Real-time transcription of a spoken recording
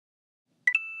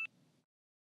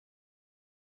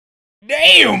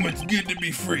Damn, it's good to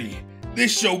be free.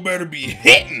 This show better be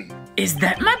hitting. Is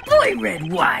that my boy,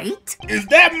 Red White? Is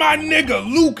that my nigga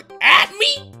Luke at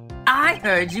me? I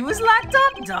heard you was locked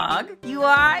up, dog. You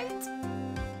alright?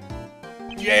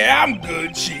 Yeah, I'm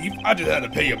good, Chief. I just had to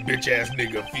pay a bitch-ass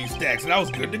nigga a few stacks and I was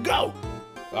good to go.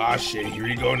 Ah, shit, here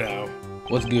you go now.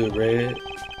 What's good, Red?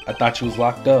 I thought you was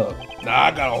locked up. Nah,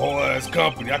 I got a whole ass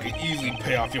company. I can easily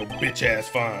pay off your bitch-ass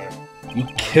fine. You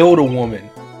killed a woman.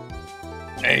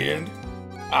 And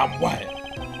I'm white.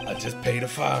 I just paid a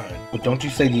fine. But don't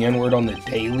you say the N-word on the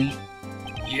daily?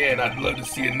 Yeah, and I'd love to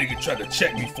see a nigga try to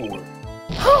check me for it.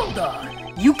 Hold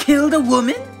on. You killed a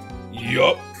woman?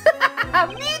 Yup.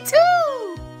 Me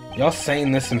too. Y'all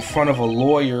saying this in front of a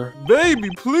lawyer? Baby,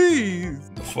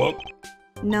 please. The fuck?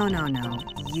 No.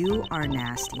 You are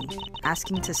nasty.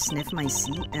 Asking to sniff my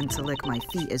seat and to lick my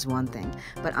feet is one thing,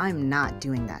 but I'm not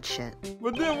doing that shit.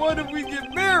 But then what if we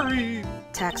get married?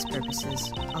 Tax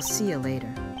purposes. I'll see you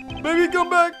later. Baby, come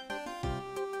back.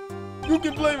 You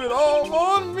can blame it all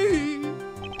on me.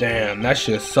 Damn, that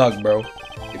shit suck, bro.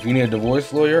 If you need a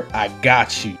divorce lawyer, I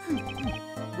got you.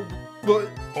 But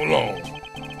Hold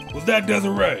on. Was that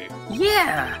Desiree?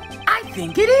 Yeah, I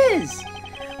think it is.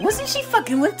 Wasn't she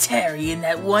fucking with Terry and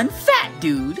that one fat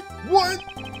dude? what?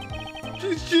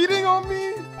 She's cheating on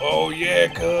me? Oh yeah,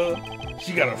 cuz.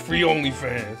 She got a free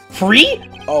OnlyFans. Free?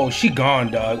 Oh, she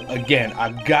gone, dog. Again,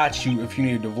 I got you if you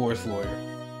need a divorce lawyer.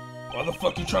 Why the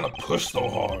fuck you trying to push so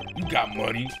hard? You got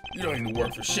money. You don't even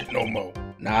work for shit no more.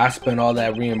 Nah, I spent all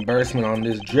that reimbursement on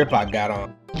this drip I got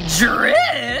on.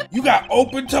 Drip? You got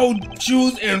open-toed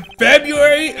shoes in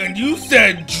February and you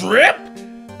said drip?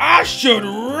 I should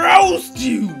roast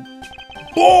you.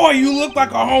 Boy, you look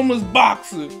like a homeless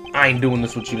boxer. I ain't doing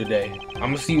this with you today.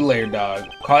 I'ma see you later, dog.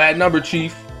 Call that number,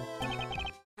 Chief.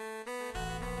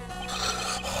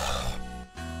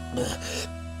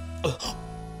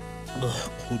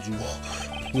 Could you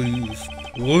please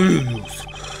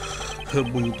hit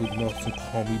me with the nuts and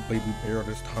call me Baby Bear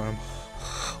this time?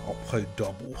 I'll pay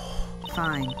double.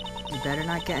 Fine. You better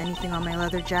not get anything on my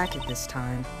leather jacket this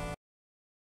time.